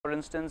For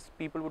instance,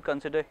 people would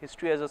consider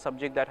history as a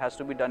subject that has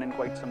to be done in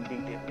quite some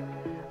detail.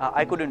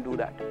 I couldn't do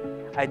that.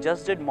 I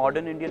just did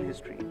modern Indian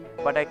history,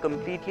 but I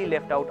completely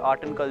left out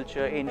art and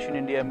culture, ancient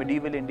India,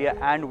 medieval India,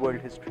 and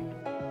world history.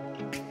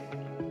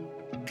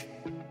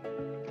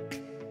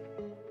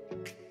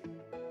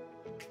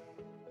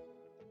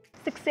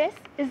 Success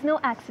is no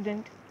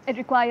accident. It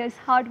requires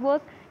hard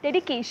work,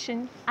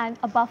 dedication, and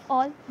above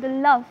all, the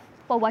love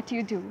for what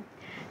you do.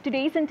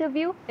 Today's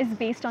interview is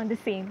based on the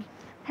same.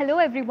 Hello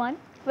everyone,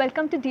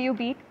 welcome to DU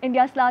Beat,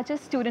 India's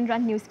largest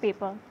student-run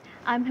newspaper.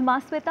 I'm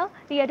Himasweeta,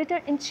 the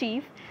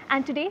editor-in-chief,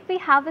 and today we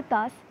have with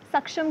us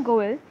Saksham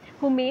Goel,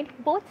 who made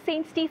both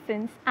St.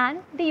 Stephen's and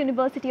the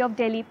University of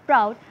Delhi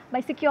proud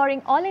by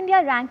securing All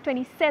India rank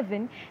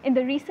 27 in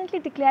the recently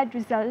declared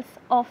results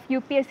of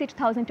UPSC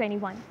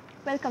 2021.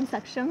 Welcome,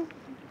 Saksham.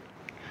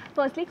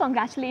 Firstly,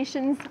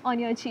 congratulations on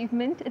your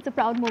achievement. It's a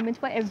proud moment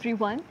for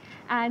everyone.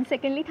 And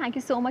secondly, thank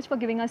you so much for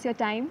giving us your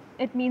time.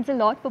 It means a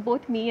lot for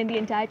both me and the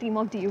entire team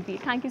of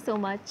DUB. Thank you so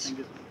much. Thank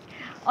you.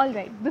 All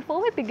right,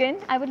 before we begin,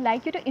 I would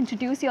like you to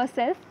introduce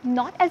yourself,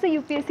 not as a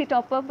UPSC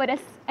topper, but as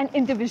an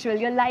individual,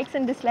 your likes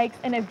and dislikes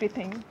and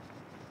everything.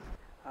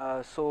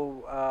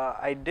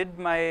 I did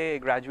my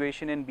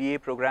graduation in BA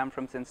program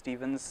from St.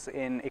 Stephen's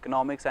in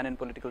economics and in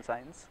political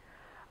science.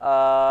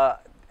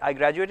 I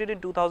graduated in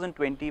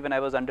 2020 when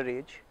I was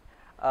underage.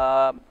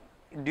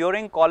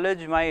 During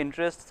college, my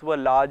interests were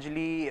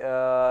largely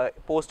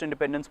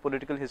post-independence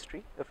political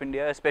history of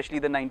India, especially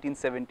the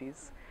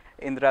 1970s,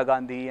 Indira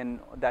Gandhi and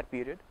that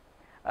period.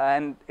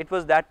 And it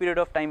was that period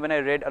of time when I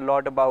read a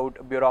lot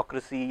about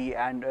bureaucracy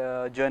and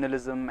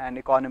journalism and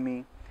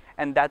economy,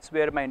 and that's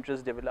where my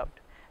interest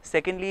developed.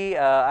 Secondly,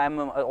 I'm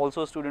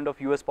also a student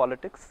of US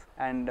politics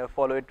and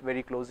follow it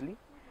very closely.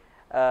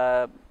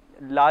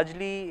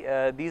 Largely,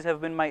 these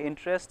have been my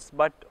interests,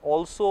 but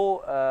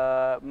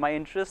also my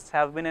interests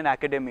have been in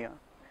academia.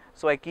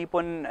 So I keep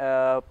on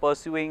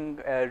pursuing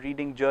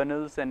reading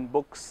journals and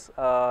books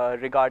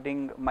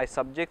regarding my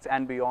subjects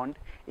and beyond,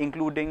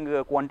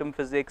 including quantum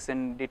physics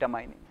and data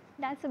mining.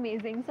 That's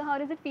amazing. So how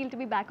does it feel to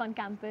be back on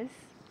campus?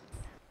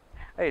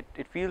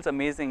 It feels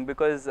amazing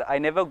because I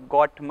never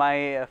got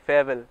my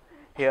farewell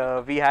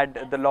here. We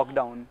had the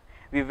lockdown.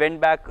 We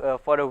went back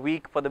for a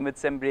week for the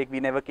mid-sem break. We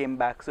never came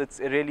back, so it's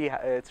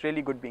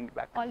really good being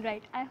back. All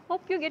right. I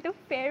hope you get a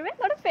farewell,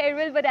 not a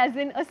farewell, but as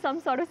in some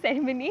sort of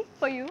ceremony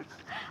for you.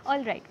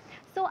 All right.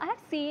 So I have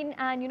seen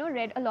and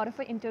read a lot of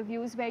your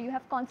interviews where you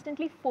have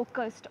constantly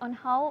focused on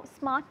how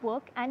smart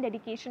work and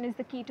dedication is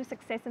the key to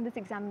success in this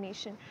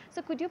examination.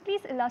 So could you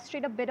please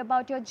illustrate a bit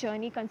about your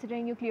journey,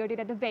 considering you cleared it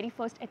at the very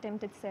first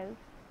attempt itself?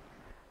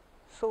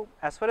 So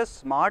as far as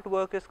smart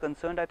work is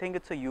concerned, I think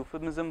it's a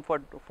euphemism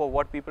for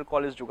what people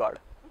call as jugaad.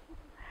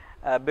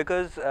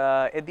 Because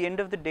at the end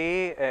of the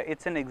day,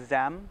 it's an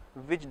exam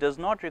which does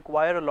not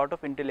require a lot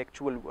of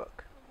intellectual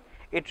work.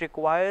 It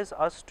requires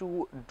us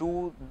to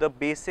do the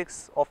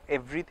basics of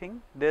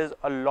everything. There's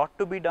a lot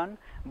to be done,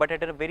 but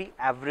at a very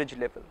average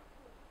level,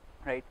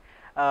 right?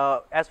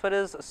 As far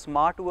as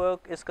smart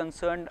work is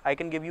concerned, I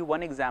can give you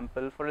one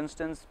example. For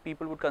instance,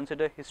 people would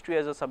consider history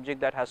as a subject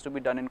that has to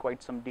be done in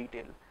quite some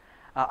detail.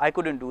 I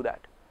couldn't do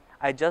that.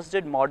 I just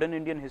did modern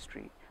Indian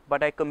history,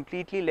 but I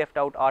completely left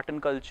out art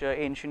and culture,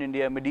 ancient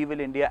India, medieval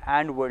India,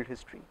 and world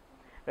history,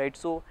 right?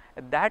 So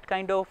that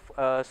kind of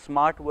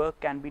smart work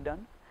can be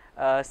done.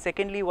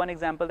 Secondly, one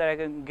example that I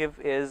can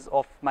give is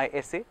of my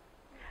essay.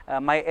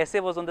 My essay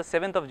was on the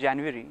 7th of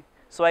January.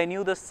 So I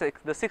knew the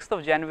 6th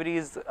of January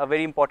is a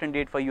very important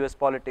date for US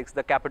politics.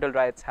 The Capitol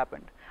riots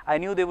happened. I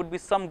knew there would be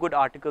some good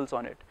articles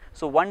on it.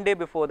 So one day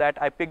before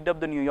that, I picked up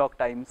the New York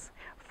Times,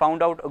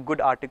 found out good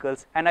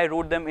articles, and I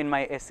wrote them in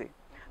my essay.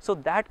 So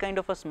that kind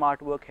of a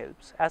smart work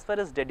helps. As far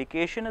as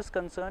dedication is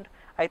concerned,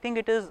 I think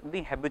it is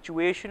the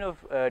habituation of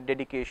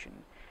dedication,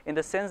 in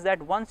the sense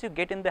that once you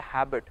get in the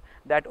habit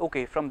that,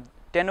 okay, from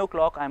 10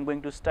 o'clock I'm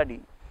going to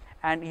study,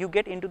 and you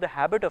get into the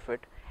habit of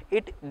it,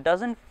 it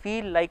doesn't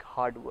feel like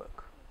hard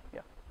work.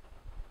 Yeah.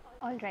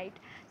 All right.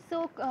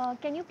 So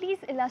can you please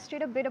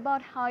illustrate a bit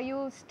about how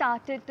you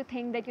started to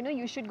think that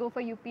you should go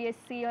for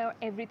UPSC or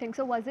everything?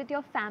 So was it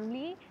your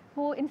family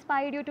who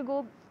inspired you to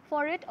go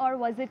for it, or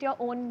was it your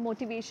own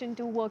motivation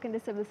to work in the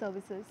civil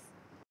services?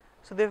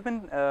 So there have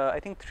been I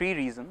think 3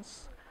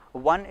 reasons.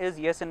 One is,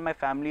 yes, in my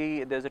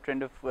family there's a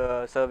trend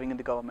of serving in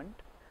the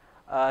government.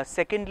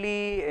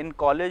 Secondly, in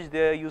college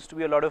there used to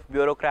be a lot of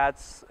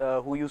bureaucrats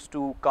who used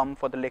to come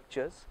for the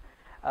lectures.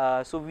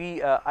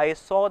 I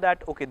saw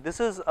that, okay, this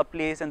is a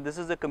place and this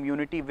is a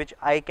community which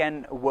I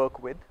can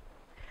work with.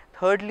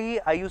 Thirdly,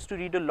 I used to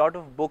read a lot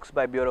of books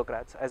by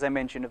bureaucrats, as I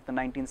mentioned, of the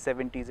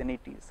 1970s and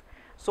 80s.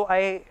 So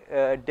I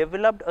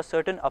developed a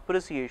certain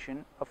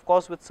appreciation, of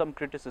course with some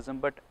criticism,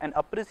 but an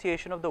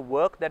appreciation of the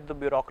work that the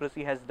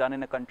bureaucracy has done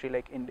in a country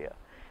like India.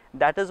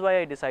 That is why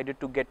I decided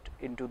to get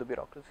into the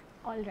bureaucracy.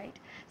 All right.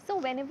 So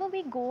whenever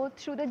we go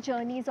through the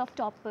journeys of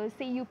toppers,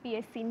 say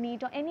UPSC,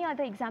 NEET or any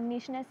other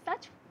examination as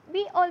such,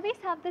 we always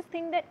have this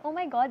thing that, oh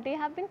my god, they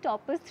have been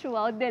toppers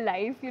throughout their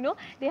life, you know,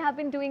 they have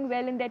been doing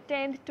well in their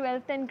 10th,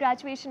 12th and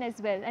graduation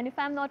as well. And if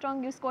I'm not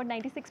wrong, you scored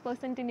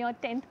 96% in your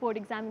 10th board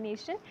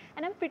examination,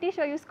 and I'm pretty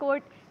sure you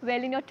scored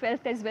well in your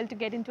 12th as well to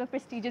get into a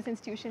prestigious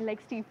institution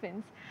like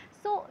Stephens.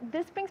 So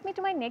this brings me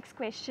to my next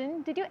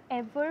question. Did you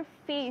ever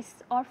face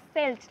or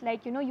felt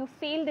like, you know, you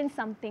failed in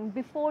something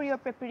before your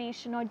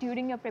preparation or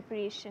during your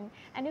preparation?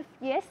 And if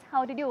yes,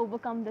 how did you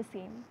overcome the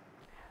same?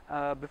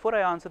 Before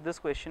I answer this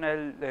question,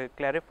 I'll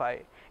clarify.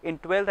 In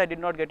 12th, I did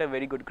not get a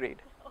very good grade.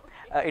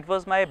 It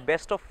was my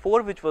best of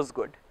 4 which was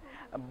good,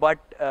 but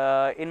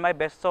in my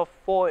best of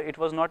 4, it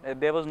was not.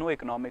 There was no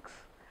economics.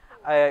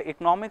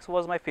 Economics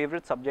was my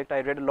favorite subject. I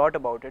read a lot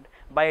about it,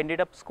 but I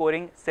ended up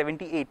scoring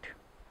 78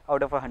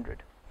 out of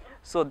 100.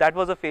 So that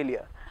was a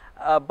failure.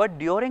 But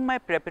during my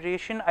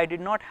preparation, I did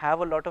not have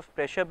a lot of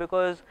pressure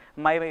because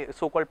my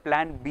so-called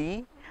plan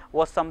B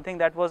was something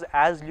that was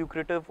as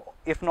lucrative,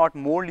 if not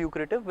more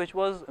lucrative, which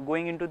was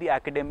going into the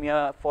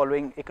academia,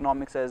 following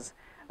economics as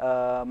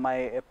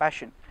my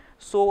passion.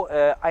 So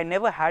I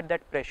never had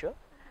that pressure.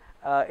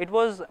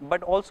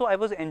 But also I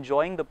was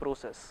enjoying the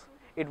process.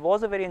 It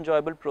was a very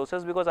enjoyable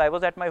process because I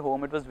was at my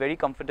home. It was very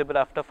comfortable.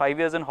 After 5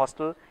 years in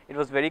hostel, it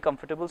was very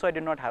comfortable. So I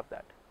did not have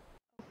that.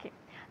 Okay.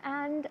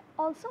 And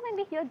also when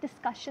we hear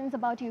discussions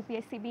about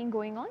UPSC being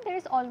going on, there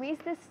is always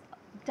this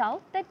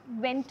doubt that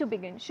when to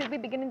begin. Should we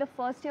begin in the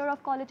first year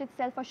of college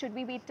itself, or should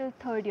we wait till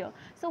 3rd year?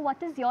 So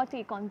what is your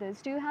take on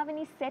this? Do you have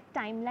any set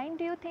timeline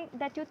do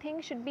you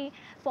think should be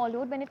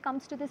followed when it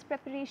comes to this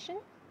preparation?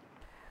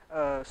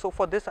 So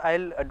for this,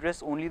 I'll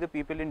address only the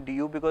people in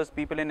DU because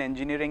people in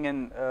engineering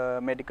and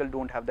medical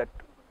don't have that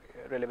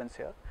relevance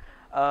here.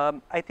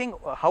 I think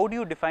how do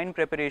you define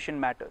preparation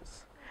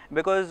matters.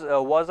 Because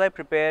was I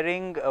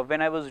preparing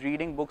when I was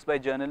reading books by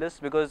journalists,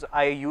 because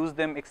I use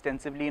them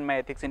extensively in my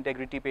ethics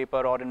integrity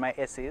paper or in my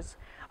essays.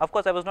 Of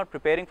course, I was not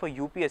preparing for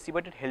UPSC,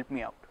 but it helped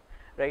me out,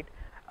 right?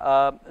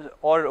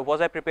 Or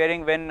was I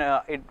preparing when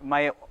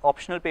my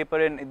optional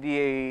paper in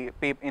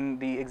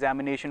the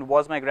examination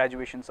was my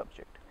graduation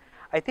subject?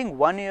 I think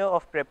 1 year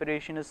of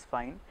preparation is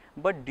fine,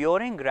 but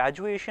during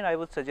graduation, I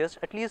would suggest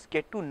at least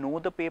get to know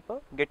the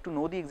paper, get to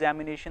know the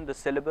examination, the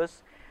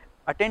syllabus,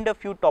 attend a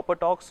few topper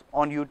talks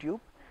on YouTube,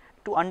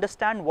 to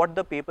understand what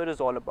the paper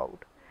is all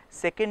about.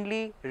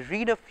 Secondly,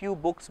 read a few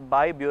books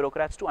by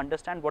bureaucrats to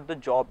understand what the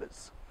job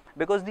is,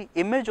 because the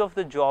image of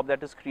the job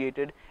that is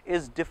created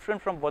is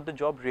different from what the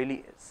job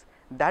really is.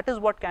 That is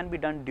what can be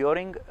done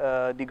during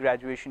the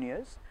graduation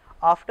years.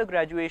 After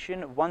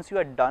graduation, once you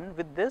are done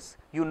with this,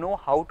 you know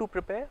how to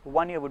prepare.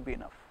 1 year would be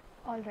enough.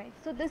 All right.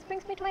 So this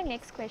brings me to my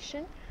next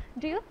question.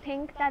 Do you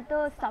think that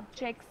the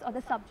subjects or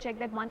the subject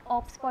that one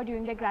opts for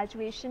during their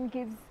graduation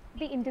gives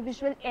the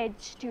individual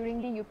edge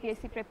during the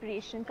UPSC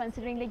preparation,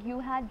 considering like you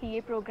had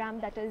BA program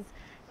that is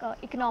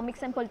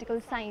economics and political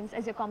science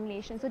as your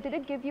combination? So did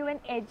it give you an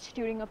edge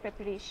during your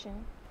preparation?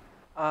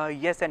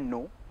 Yes and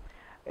no.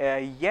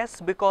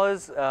 Yes,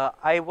 because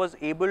I was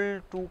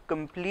able to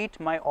complete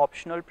my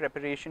optional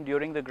preparation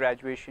during the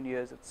graduation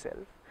years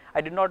itself.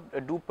 I did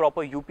not do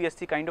proper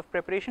UPSC kind of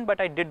preparation, but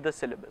I did the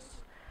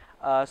syllabus.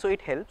 So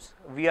it helps.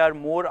 We are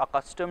more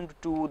accustomed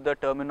to the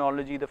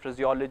terminology, the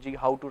phraseology,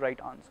 how to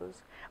write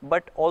answers.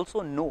 But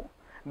also no,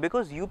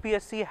 because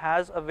UPSC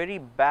has a very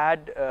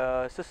bad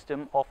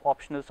system of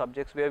optional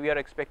subjects where we are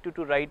expected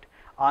to write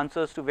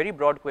answers to very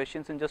broad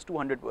questions in just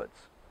 200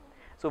 words.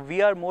 So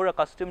we are more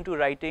accustomed to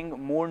writing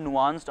more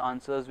nuanced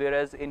answers,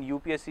 whereas in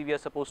UPSC we are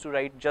supposed to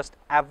write just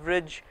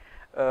average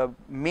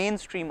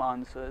mainstream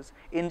answers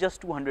in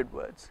just 200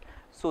 words.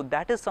 So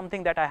that is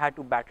something that I had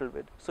to battle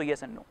with. So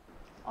yes and no.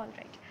 All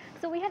right.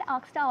 So we had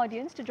asked our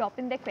audience to drop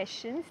in their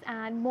questions,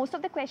 and most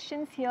of the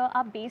questions here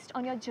are based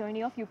on your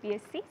journey of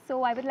UPSC.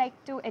 So I would like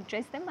to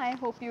address them. I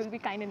hope you will be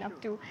kind enough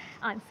to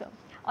answer.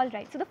 All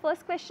right. So the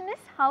first question is,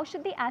 how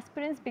should the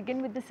aspirants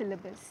begin with the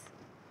syllabus?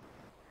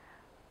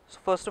 So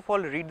first of all,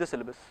 read the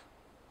syllabus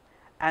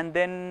and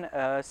then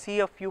see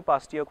a few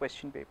past year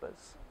question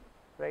papers,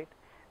 right?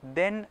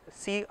 Then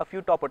see a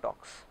few topper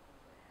talks,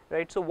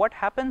 right? So what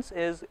happens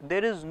is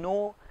there is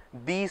no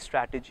the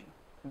strategy,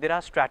 there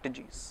are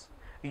strategies.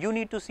 You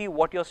need to see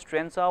what your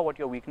strengths are, what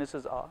your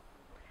weaknesses are.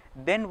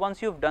 Then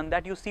once you've done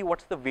that, you see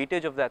what's the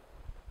weightage of that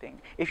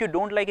thing. If you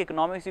don't like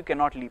economics, you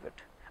cannot leave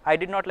it. I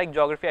did not like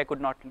geography, I could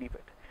not leave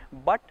it.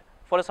 But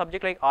for a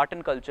subject like art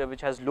and culture,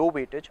 which has low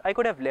weightage, I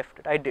could have left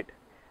it, I did,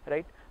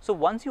 right? So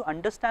once you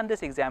understand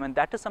this exam, and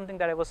that is something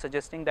that I was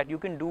suggesting that you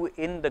can do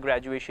in the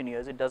graduation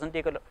years, it doesn't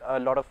take a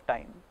lot of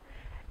time.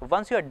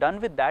 Once you are done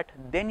with that,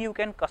 then you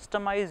can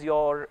customize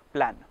your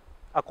plan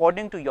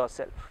according to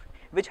yourself,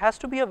 which has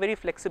to be a very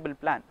flexible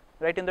plan.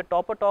 Right, in the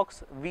topper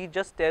talks, we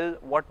just tell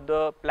what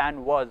the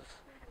plan was.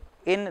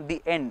 In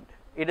the end,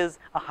 it is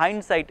a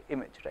hindsight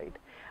image, right?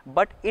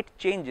 But it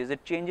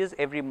changes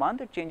every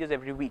month, it changes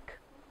every week,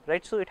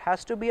 right? So it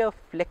has to be a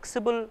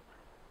flexible,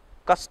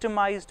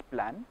 customized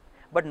plan,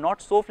 but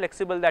not so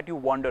flexible that you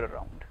wander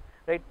around,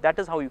 right? That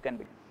is how you can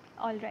begin.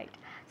 All right.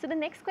 So the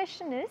next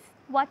question is,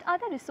 what are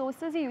the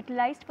resources you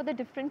utilized for the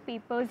different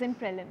papers in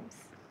prelims?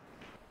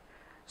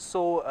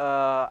 So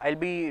I'll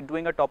be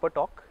doing a topper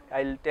talk.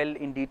 I'll tell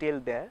in detail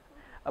there.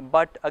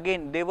 But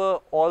again, they were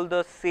all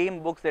the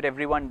same books that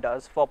everyone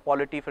does. For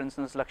polity, for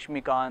instance,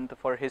 Lakshmikant;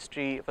 for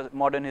history, for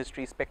modern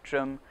history,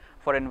 Spectrum;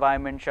 for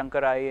environment,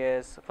 Shankar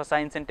IAS; for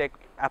science and tech,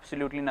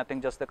 absolutely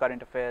nothing, just the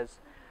current affairs.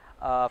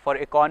 For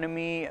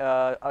economy,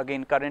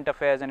 again current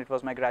affairs, and it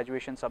was my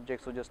graduation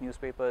subject, so just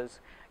newspapers.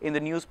 In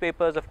the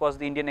newspapers, of course,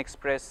 the Indian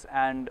Express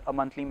and a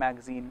monthly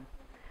magazine.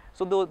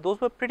 So those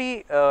were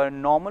pretty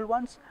normal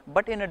ones.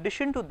 But in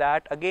addition to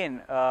that,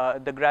 again,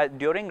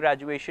 during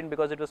graduation,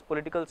 because it was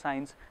political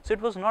science, so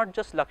it was not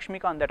just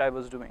Lakshmikant that I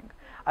was doing.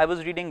 I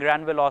was reading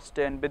Granville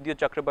Austin, Vidyut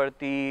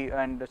Chakrabarti,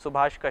 and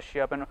Subhash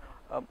Kashyap, and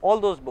all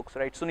those books,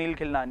 right? Sunil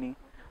Khilnani.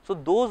 So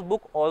those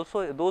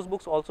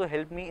books also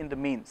helped me in the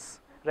mains,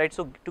 right?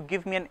 So to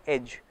give me an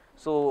edge.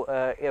 So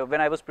when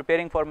I was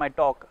preparing for my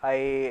talk,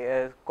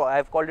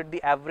 I've called it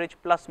the average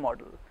plus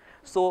model.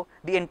 So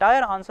the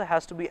entire answer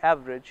has to be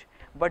average,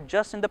 but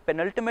just in the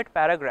penultimate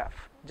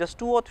paragraph, just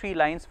 2 or 3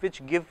 lines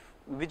which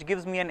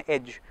gives me an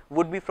edge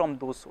would be from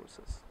those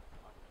sources.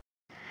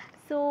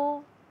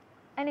 So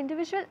an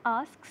individual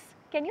asks,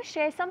 can you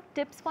share some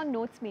tips for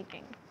notes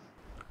making?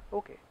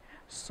 Okay.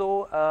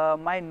 So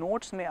my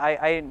notes,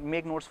 I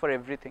make notes for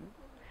everything.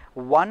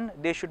 One,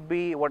 they should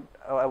be what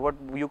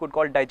you could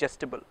call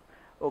digestible,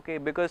 okay,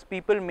 because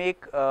people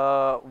make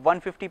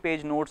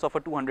 150-page notes of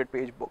a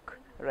 200-page book,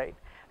 right?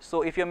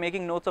 So if you're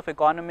making notes of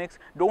economics,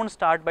 don't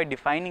start by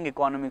defining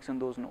economics in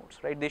those notes,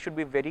 right? They should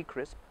be very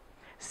crisp.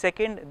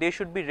 Second, they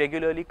should be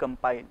regularly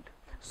compiled.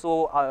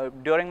 So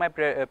during my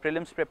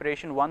prelims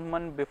preparation, 1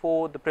 month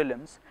before the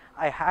prelims,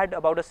 I had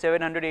about a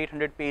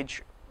 700-800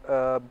 page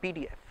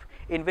PDF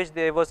in which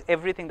there was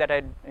everything that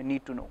I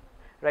need to know,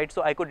 right?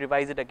 So I could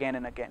revise it again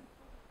and again.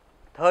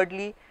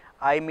 Thirdly,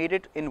 I made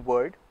it in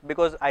Word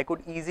because I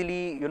could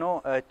easily,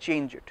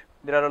 change it.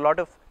 There are a lot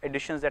of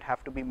additions that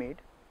have to be made.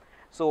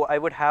 So I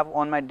would have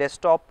on my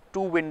desktop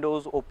 2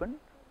 windows open.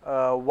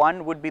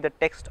 One would be the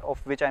text of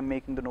which I'm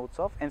making the notes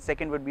of, and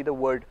second would be the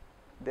Word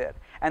there.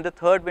 And the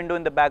third window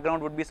in the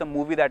background would be some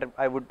movie that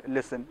I would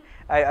listen.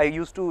 I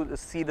used to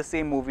see the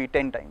same movie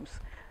 10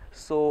 times.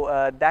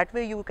 So that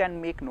way you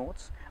can make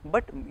notes,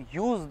 but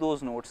use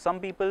those notes. Some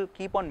people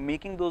keep on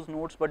making those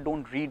notes but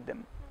don't read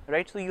them,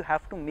 right? So you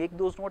have to make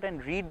those notes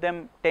and read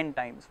them 10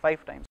 times,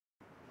 5 times.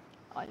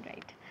 All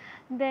right.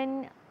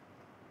 Then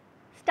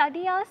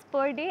study hours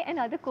per day and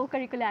other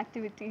co-curricular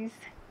activities.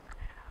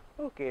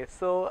 Okay,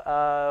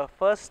 so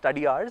first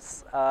study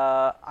hours,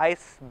 I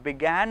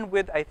began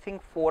with I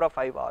think 4 or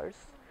 5 hours.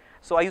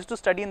 So I used to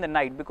study in the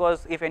night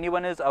because if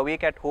anyone is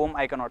awake at home,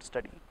 I cannot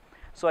study.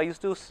 So I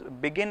used to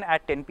begin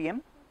at 10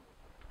 p.m.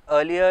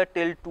 earlier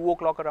till 2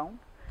 o'clock around.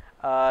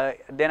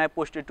 Then I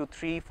pushed it to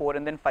 3, 4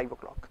 and then 5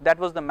 o'clock. That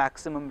was the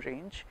maximum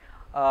range.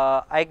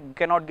 I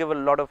cannot give a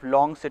lot of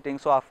long sitting,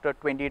 so after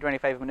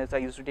 20-25 minutes I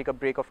used to take a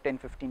break of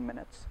 10-15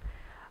 minutes.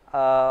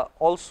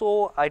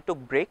 Also I took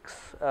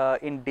breaks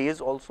in days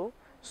also.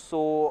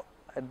 So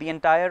the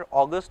entire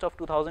August of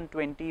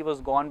 2020 was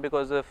gone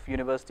because of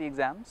university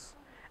exams,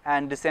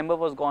 and December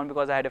was gone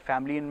because I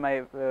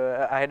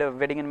had a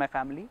wedding in my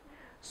family.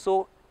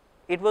 So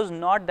it was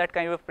not that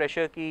kind of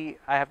pressure ki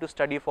I have to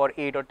study for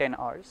 8 or 10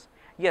 hours.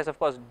 Yes, of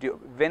course,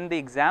 when the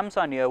exams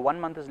are near, 1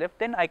 month is left,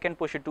 then I can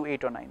push it to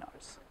 8 or 9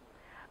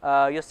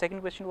 hours. Your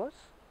second question was?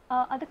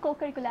 Other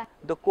co-curricular.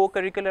 The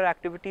co-curricular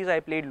activities,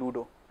 I played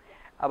Ludo.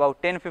 About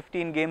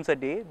 10-15 games a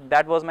day.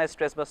 That was my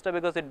stress buster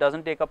because it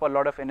doesn't take up a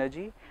lot of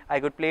energy.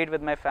 I could play it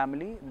with my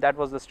family. That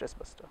was the stress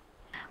buster.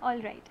 All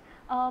right.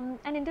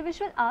 An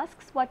individual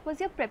asks,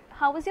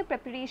 how was your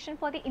preparation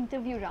for the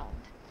interview round?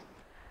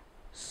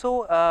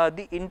 So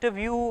the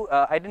interview,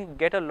 I didn't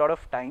get a lot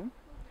of time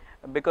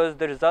because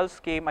the results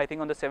came I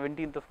think on the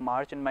 17th of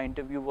March and my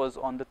interview was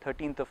on the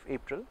 13th of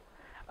April.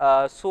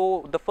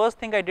 So the first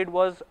thing I did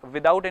was,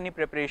 without any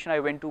preparation, I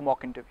went to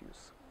mock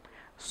interviews.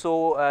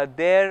 So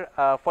there,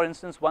 for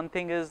instance, one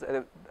thing is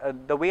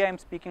the way I am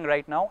speaking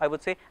right now, I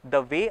would say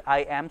the way I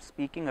am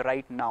speaking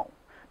right now,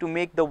 to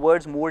make the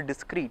words more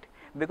discreet,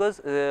 because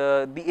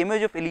the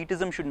image of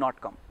elitism should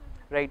not come,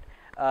 right?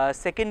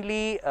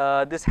 Secondly,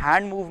 this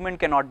hand movement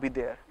cannot be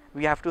there.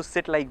 We have to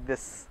sit like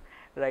this,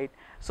 right?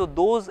 So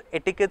those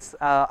etiquettes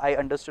I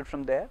understood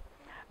from there.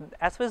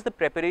 As far as the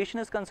preparation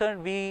is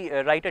concerned, we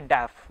write a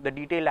DAF, the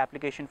detailed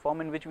application form,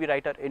 in which we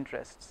write our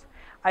interests.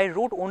 I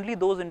wrote only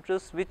those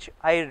interests which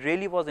I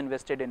really was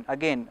invested in.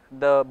 Again,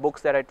 the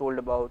books that I told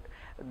about,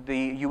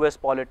 the US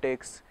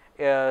politics,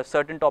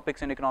 certain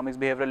topics in economics,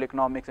 behavioral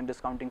economics and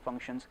discounting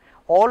functions,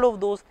 all of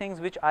those things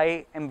which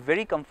I am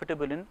very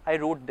comfortable in, I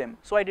wrote them.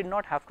 So I did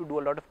not have to do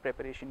a lot of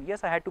preparation.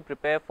 Yes, I had to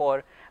prepare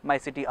for my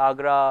city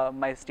Agra,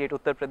 my state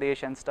Uttar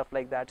Pradesh and stuff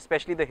like that,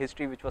 especially the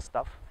history, which was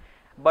tough,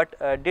 but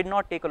did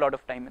not take a lot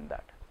of time in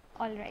that.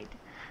 All right.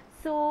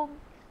 So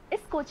is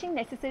coaching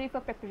necessary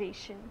for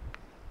preparation?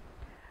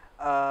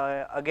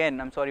 Again,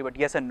 I'm sorry, but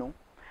yes and no.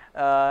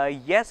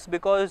 Yes,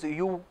 because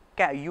you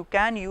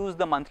can use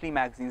the monthly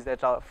magazines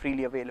that are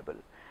freely available,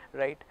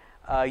 right?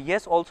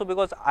 Yes, also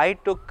because I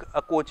took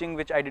a coaching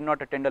which I did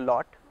not attend a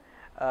lot.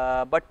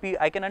 But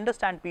I can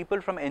understand people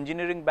from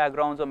engineering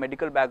backgrounds or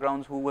medical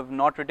backgrounds who have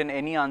not written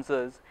any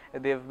answers,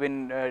 they have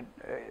been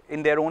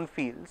in their own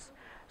fields.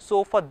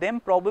 So for them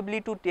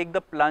probably to take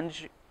the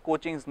plunge,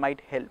 coachings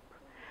might help.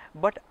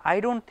 But I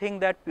don't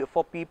think that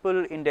for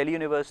people in Delhi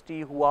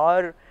University who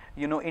are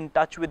in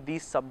touch with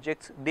these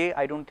subjects,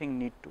 I don't think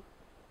need to.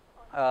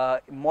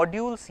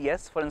 Modules,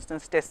 yes, for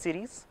instance test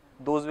series,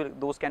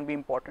 those can be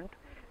important.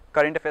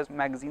 Current affairs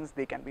magazines,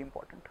 they can be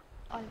important.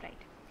 All right.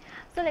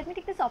 So let me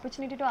take this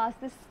opportunity to ask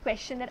this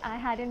question that I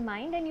had in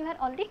mind, and you had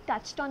already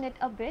touched on it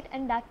a bit,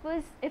 and that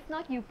was, if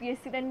not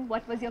UPSC, then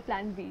what was your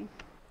plan B?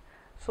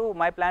 So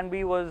my plan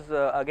B was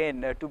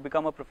again to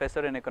become a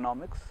professor in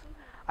economics.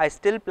 I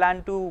still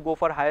plan to go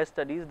for higher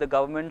studies. The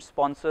government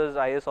sponsors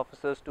IAS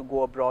officers to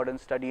go abroad and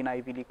study in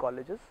Ivy League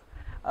colleges,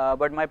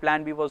 but my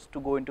plan B was to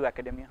go into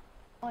academia.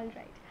 All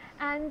right.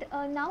 And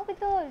now with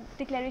the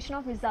declaration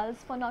of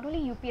results for not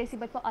only UPSC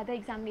but for other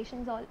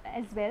examinations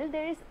as well,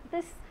 there is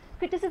this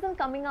criticism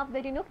coming up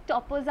that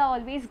toppers are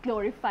always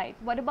glorified.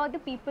 What about the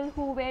people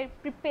who were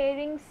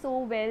preparing so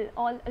well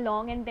all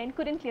along and then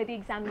couldn't clear the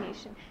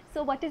examination?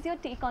 So what is your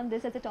take on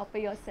this as a topper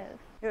yourself?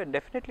 Yeah,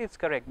 definitely it's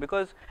correct,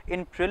 because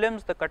in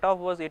prelims the cutoff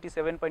was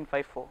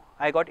 87.54.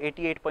 I got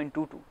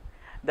 88.22.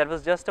 That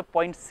was just a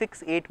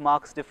 0.68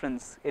 marks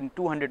difference in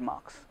 200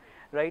 marks,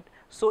 right?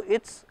 So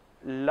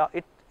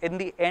in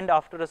the end,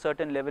 after a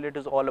certain level, it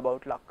is all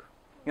about luck.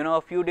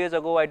 A few days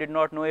ago I did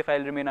not know if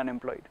I'll remain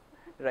unemployed,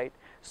 right?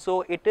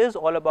 So it is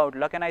all about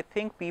luck, and I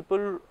think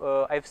people,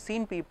 I've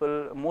seen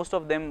people, most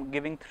of them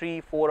giving 3,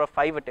 4 or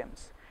 5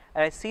 attempts,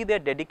 and I see their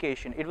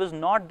dedication. It was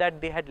not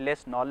that they had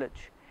less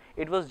knowledge,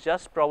 it was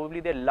just probably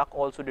their luck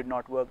also did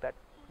not work that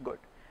good,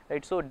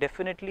 right? So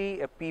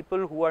definitely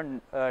people who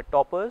are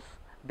toppers,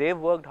 they've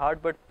worked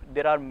hard, but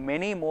there are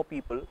many more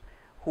people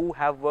who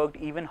have worked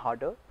even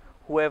harder,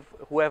 who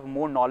have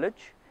more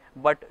knowledge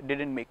but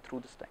didn't make through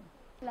this time.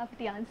 Love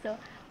the answer.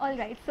 All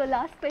right, so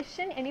last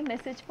question, any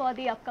message for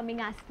the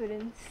upcoming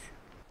aspirants?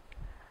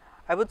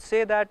 I would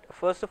say that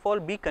first of all,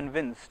 be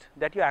convinced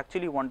that you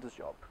actually want this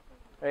job,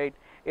 right?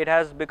 It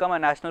has become a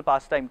national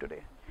pastime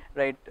today,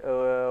 right?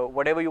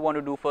 Whatever you want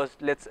to do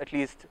first, let's at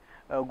least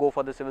go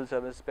for the civil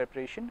service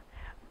preparation.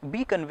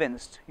 Be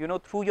convinced,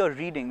 through your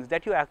readings,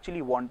 that you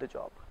actually want the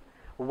job.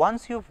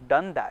 Once you've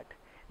done that,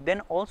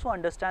 then also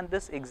understand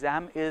this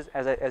exam is,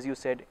 as you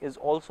said, is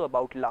also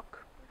about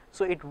luck.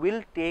 So it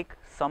will take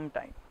some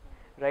time,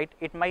 right?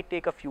 It might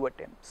take a few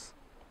attempts,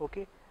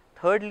 okay?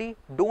 Thirdly,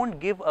 don't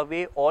give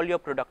away all your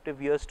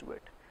productive years to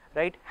it,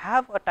 right?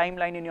 Have a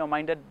timeline in your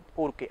mind that,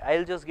 okay,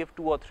 I'll just give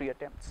 2 or 3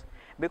 attempts,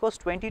 because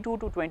 22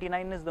 to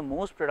 29 is the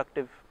most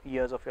productive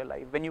years of your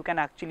life when you can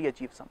actually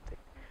achieve something.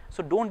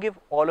 So don't give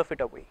all of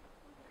it away.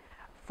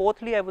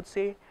 Fourthly, I would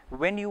say,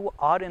 when you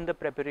are in the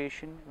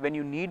preparation, when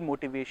you need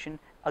motivation,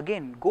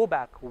 again, go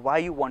back why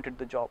you wanted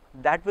the job.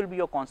 That will be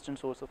your constant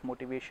source of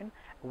motivation.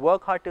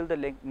 Work hard till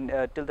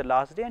the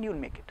last day and you'll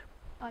make it.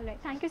 All right.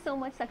 Thank you so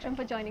much, Saksham,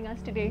 for joining us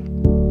today.